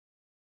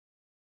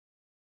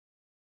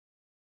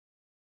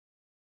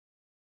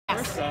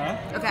Yes.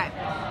 Okay.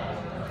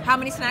 How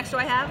many snacks do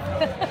I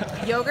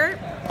have? Yogurt,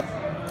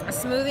 a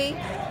smoothie,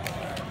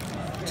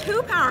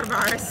 2 power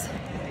bars,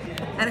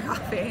 and a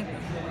coffee.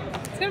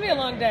 It's gonna be a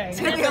long day. It's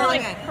gonna be a long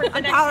day. For the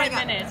I'm next powering 10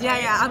 up. minutes. Yeah,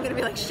 right? yeah. I'm gonna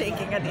be like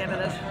shaking at the end of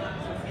this.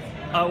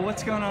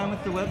 What's going on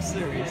with the web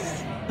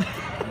series?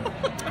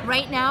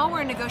 Right now,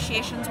 we're in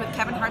negotiations with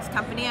Kevin Hart's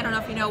company. I don't know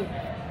if you know.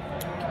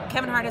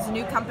 Kevin Hart has a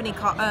new company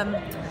called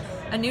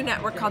a new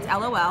network called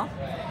LOL,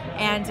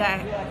 and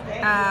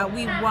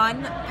we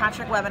won.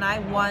 Patrick Webb and I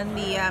won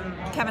the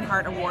Kevin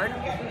Hart Award.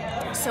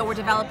 So we're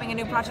developing a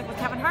new project with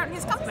Kevin Hart and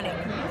his company.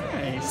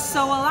 Nice.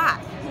 So a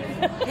lot.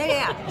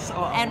 Yeah. So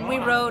a And we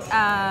lot. wrote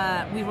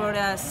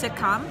a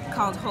sitcom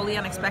called Wholly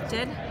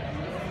Unexpected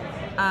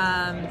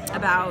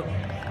about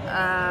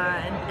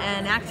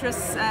an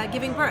actress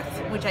giving birth,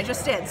 which I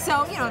just did.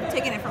 So, you know,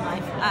 taking it from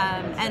life.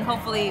 And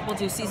hopefully we'll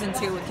do season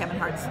 2 with Kevin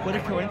Hart's. What a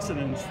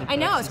coincidence. I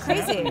know, it's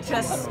crazy.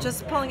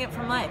 Just pulling it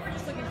from life.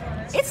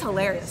 It's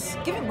hilarious.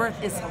 Giving birth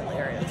is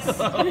hilarious.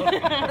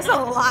 There's a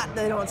lot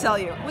they don't tell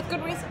you, with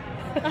good reason.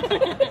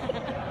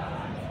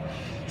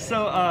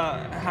 So,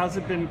 how's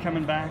it been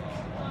coming back?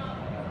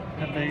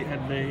 Have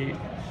they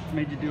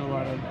made you do a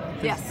lot of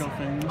physical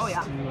things? Oh,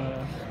 yeah.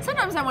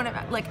 Sometimes I want to,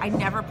 like, I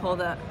never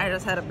pull I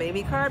just had a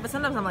baby card, but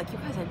sometimes I'm like, you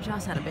guys, I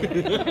just had a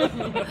baby.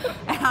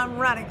 And I'm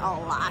running a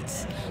lot.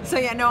 So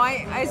yeah, no,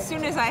 as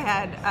soon as I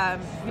had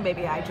the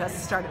baby, I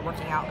just started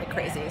working out like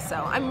crazy. So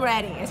I'm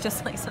ready. It's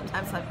just like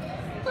sometimes I'm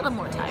a little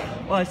more tired.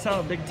 Well, I saw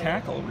a big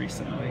tackle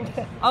recently.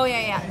 Oh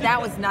yeah, that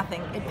was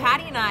nothing. And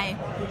Patty and I,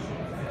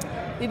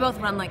 we both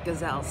run like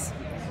gazelles.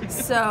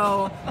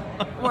 So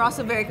we're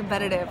also very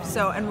competitive.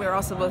 And we're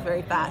also both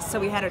very fast. So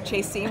we had a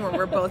chase scene where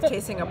we're both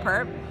chasing a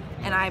perp,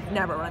 and I've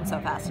never run so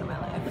fast in my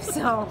life.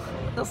 So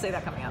they'll see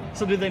that coming up.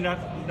 So do they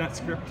not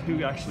script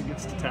who actually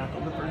gets to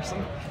tackle the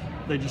person?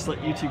 They just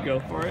let you two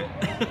go for it?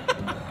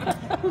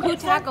 Who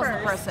tackles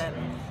the person?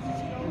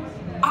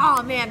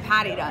 Oh man,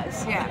 Patty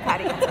does. Yeah,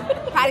 Patty gets him.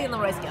 Patty and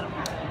Leroy's get him.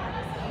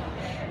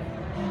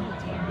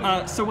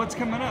 So what's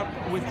coming up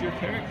with your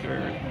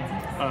character?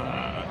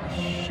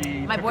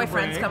 My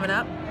boyfriend's coming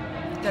up.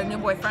 Got a new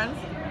boyfriend,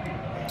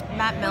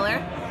 Matt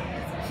Miller.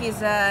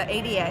 He's a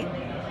ADA,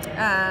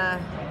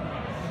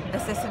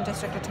 assistant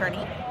district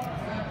attorney.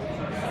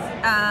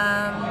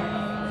 Have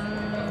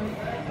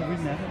we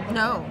met him?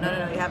 No,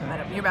 you haven't met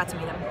him. You're about to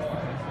meet him.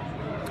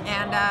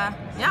 And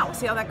yeah, we'll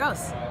see how that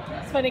goes.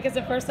 It's funny because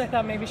at first I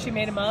thought maybe she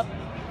made him up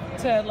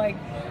to like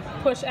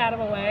push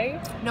Adam away.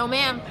 No,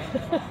 ma'am.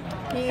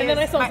 And then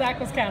I saw Zach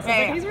was cast.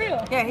 I was like, he's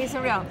real. Yeah, he's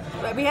real.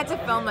 But we had to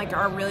film like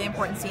our really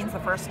important scenes the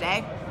first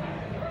day.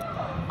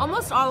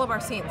 Almost all of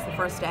our scenes the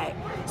first day.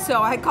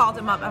 So I called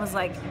him up. I was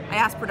like, I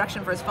asked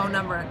production for his phone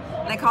number,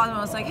 and I called him. I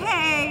was like,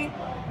 hey,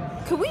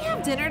 could we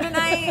have dinner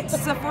tonight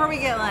just before we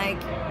get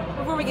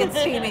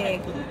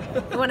steamy?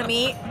 You want to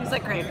meet? He's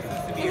like, great.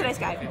 He's a nice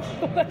guy.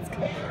 That's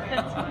good.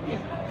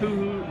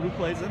 Who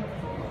plays him?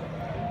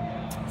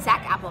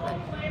 Zach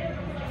Appleman.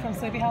 From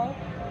Sleepy Hollow?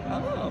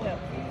 Oh. Yeah.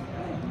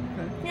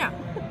 Yeah.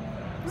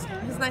 He's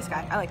a nice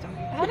guy. I liked him.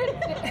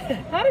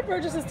 How did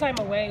Burgess's time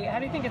away, how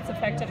do you think it's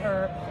affected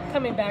her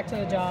coming back to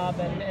the job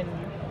and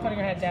putting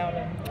her head down?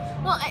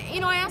 Well,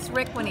 I asked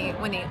Rick when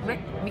Rick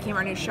became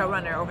our new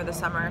showrunner over the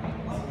summer,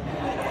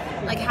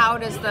 like, how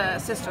does the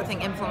sister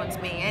thing influence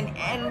me? And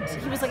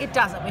he was like, it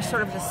doesn't. We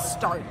sort of just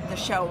start the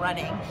show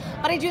running.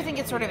 But I do think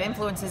it sort of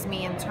influences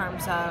me in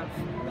terms of,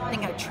 I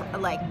think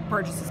like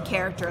Burgess's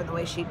character and the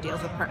way she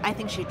deals with her. I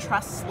think she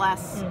trusts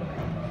less.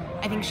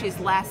 I think she's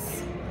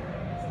less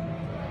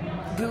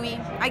gooey,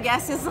 I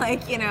guess, is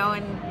like,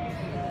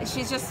 and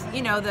she's just,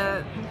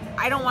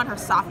 I don't want her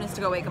softness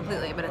to go away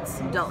completely, but it's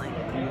dulling,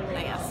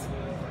 I guess.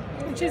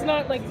 And she's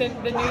not like the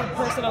new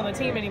person on the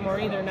team anymore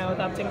either now, with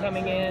Upton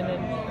coming in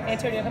and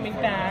Antonio coming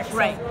back. So.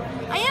 Right.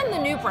 I am the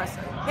new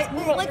person. Like,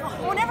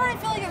 whenever I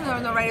feel like I'm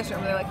in the writer's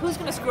room, they're like, who's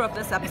going to screw up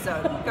this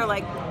episode? They're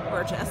like,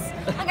 Burgess.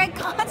 Like, I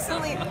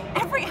constantly,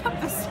 every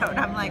episode,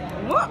 I'm like,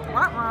 whoop,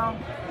 whoop.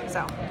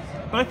 So.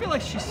 But I feel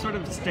like she sort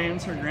of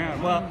stands her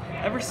ground. Well,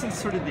 ever since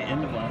sort of the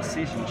end of last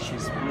season,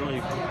 she's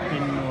really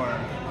been more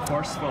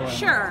forceful. And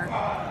sure.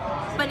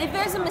 But if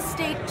there's a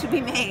mistake to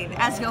be made,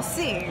 as you'll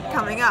see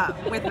coming up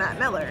with Matt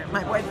Miller,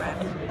 my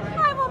boyfriend,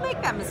 I will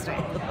make that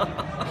mistake.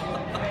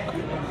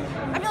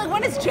 I mean, like,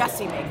 when does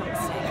Jesse make a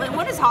mistake? Like,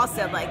 when does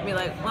Halstead, like, be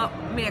like, well,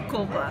 mea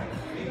culpa?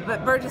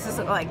 But Burgess is,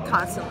 like,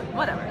 constantly,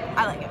 whatever.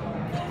 I like it.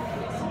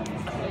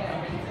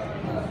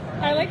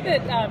 I like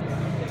that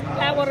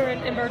Atwater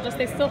and Burgess,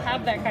 they still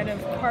have that kind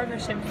of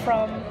partnership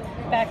from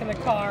back in the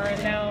car,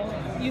 and now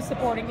you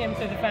supporting him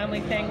through the family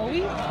thing. Will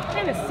we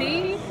kind of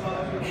see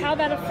how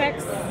that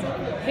affects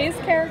his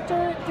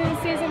character through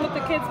the season with the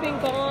kids being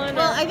gone?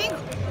 Well, I think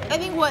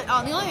what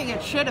the only thing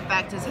it should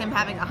affect is him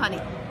having a honey,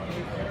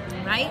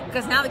 right?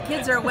 Because now the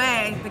kids are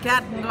away, the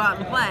cat can go out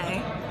and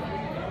play.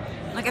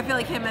 Like, I feel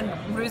like him and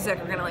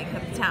Ruzek are gonna like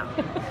hit the town.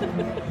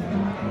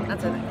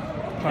 That's the thing.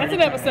 That's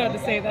an episode to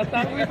see.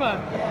 That would be fun.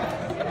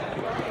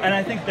 And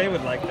I think they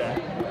would like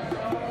that.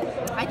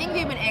 I think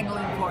they've been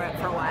angling for it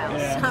for a while,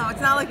 yeah. so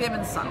it's not like they've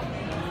been subtle.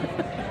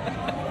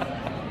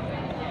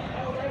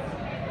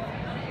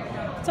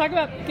 Talk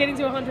about getting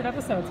to 100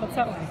 episodes. What's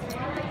that like?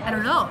 I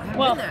don't know. I haven't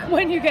Well, been there.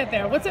 when you get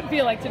there, what's it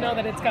feel like to know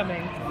that it's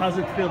coming? How's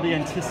it feel, the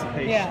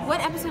anticipation? Yeah.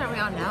 What episode are we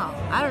on now?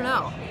 I don't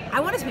know. I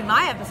want it to be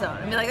my episode.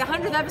 I mean, like the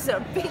 100th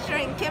episode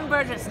featuring Kim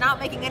Burgess not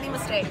making any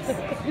mistakes.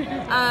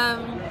 I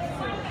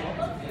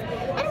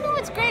don't know.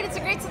 It's great. It's a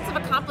great sense of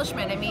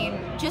accomplishment. I mean,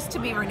 just to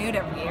be renewed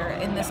every year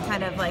in this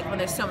kind of like when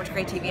there's so much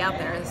great TV out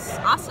there is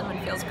awesome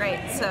and feels great.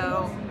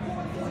 So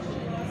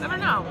I don't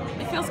know.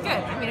 It feels good.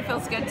 I mean, it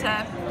feels good to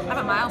have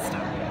a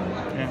milestone.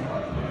 Yeah.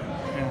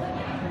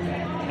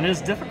 And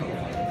it's difficult.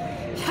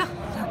 Yeah,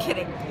 no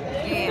kidding.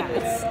 Yeah,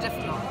 it's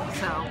difficult.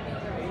 So,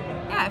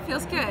 yeah, it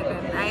feels good.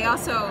 And I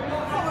also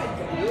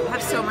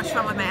have so much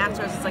fun with my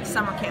actors. It's like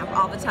summer camp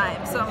all the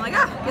time. So I'm like,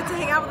 get to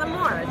hang out with them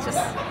more. It's just,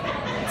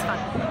 it's fun.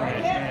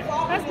 Right.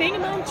 Has being a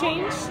mom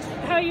changed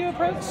how you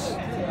approach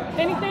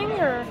anything,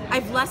 or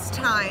I've less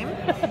time.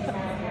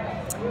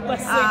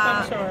 less sleep,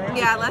 I'm sure?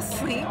 Yeah, less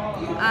sleep.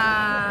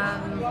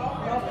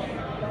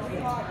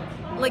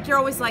 Like you're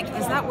always like,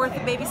 is that worth a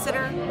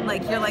babysitter?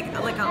 Like you're like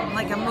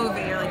a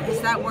movie. You're like,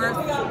 is that worth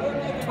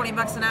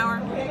 $20 an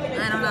hour?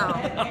 I don't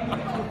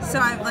know. So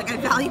I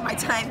value my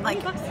time.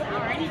 Like,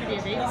 I need to be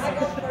a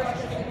babysitter.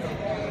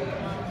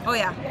 oh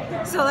yeah.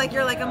 So like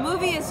you're like a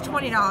movie is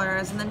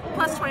 $20, and then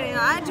plus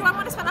 $20. Do I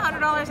want to spend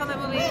 $100 on that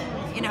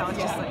movie? You know, it's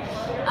just like,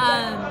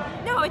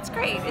 no, it's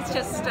great. It's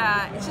just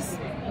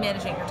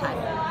managing your time.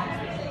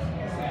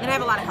 And I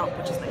have a lot of help,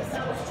 which is nice.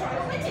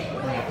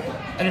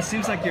 And it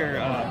seems like your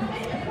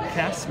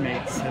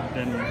castmates have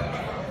been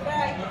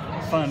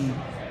fun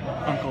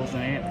uncles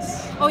and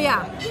aunts. Oh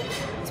yeah,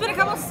 it's been a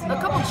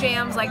couple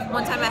jams. Like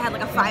one time I had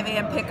like a 5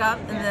 a.m. pickup,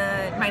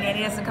 and my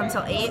nanny doesn't come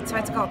till 8, so I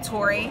had to call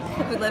Tori,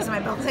 who lives in my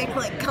building, to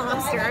like come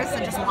upstairs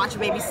and just watch a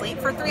baby sleep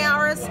for 3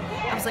 hours.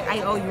 I was like,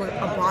 I owe you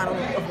a bottle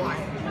of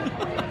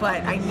wine,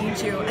 but I need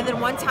you. And then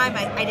one time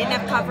I didn't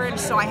have coverage,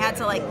 so I had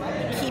to like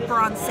keep her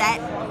on set.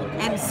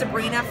 And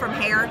Sabrina from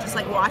Hair just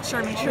like watched her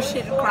and made sure she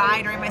didn't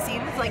cry during my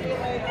scenes. It's like,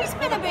 it's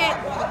been a bit,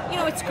 you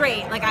know, it's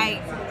great. Like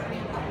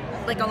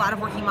a lot of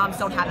working moms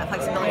don't have that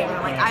flexibility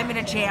where like, I'm in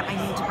a jam,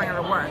 I need to bring her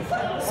to work.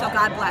 So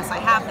God bless, I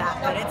have that,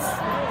 but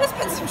there's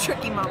been some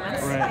tricky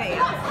moments. Right.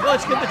 Yeah. Well,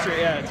 it's good that you're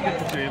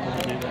able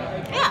to do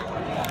that.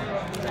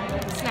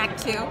 Yeah. Snack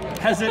 2.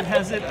 Has it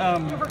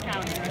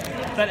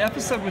that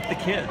episode with the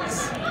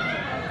kids?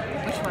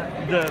 Which one?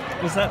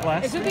 Was that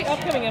last Is it week? the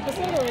upcoming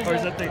episode, or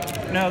is that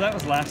No, that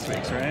was last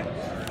week's, right?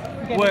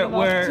 Okay,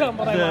 Where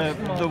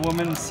the the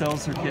woman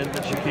sells her kid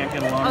that she can't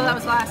get along Oh, that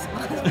with. was last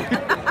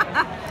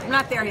I'm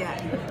not there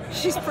yet.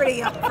 She's pretty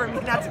young for me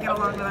not to get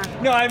along with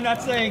her. No, I'm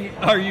not saying,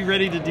 are you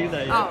ready to do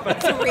that yet? Oh, But,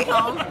 to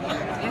rehome?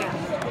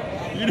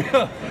 Yeah. you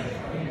know,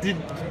 did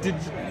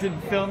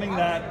filming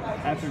that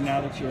after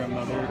now that you're a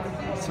mother,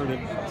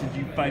 did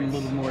you find a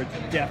little more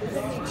depth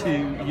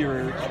to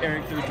your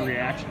character's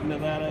reaction to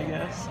that, I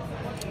guess?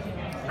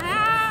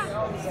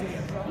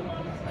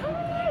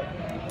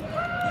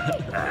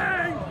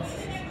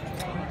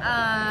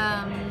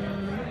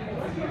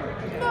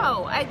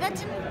 No,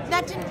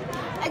 that didn't.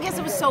 I guess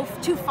it was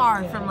too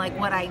far from like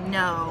what I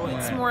know.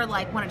 It's Right. more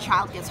like when a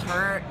child gets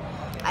hurt,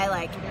 I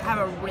like have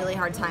a really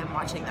hard time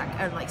watching that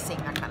or like seeing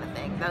that kind of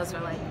thing. Those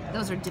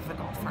are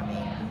difficult for me.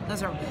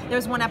 There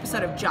was one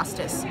episode of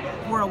Justice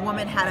where a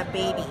woman had a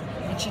baby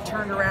and she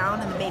turned around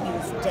and the baby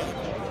was dead.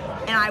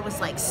 And I was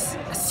like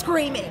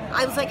screaming.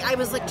 I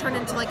was like turned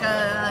into like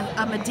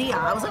a Medea.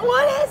 I was like,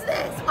 what is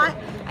this? What?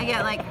 I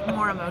get like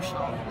more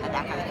emotional at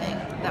that kind of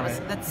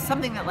thing. That's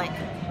something that like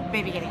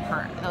baby getting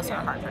hurt. Those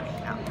are hard for me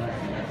now.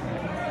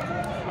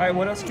 All right,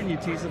 what else can you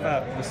tease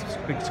about this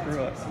big screw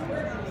up?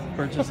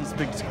 Burgess's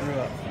big screw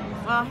up.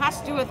 Well, it has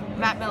to do with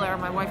Matt Miller,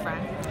 my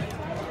boyfriend.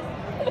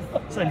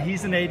 So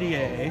he's an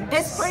ADA.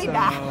 It's pretty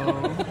bad.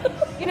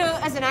 You know,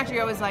 as an actor,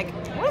 you're always like,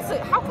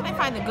 how can I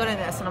find the good in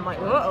this? And I'm like,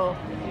 uh-oh.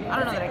 I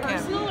don't know that I can.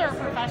 personal or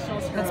professional?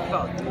 It's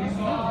both.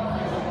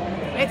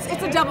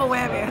 It's a double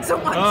whammy. It's a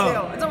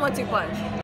 1-2. It's a 1-2 punch.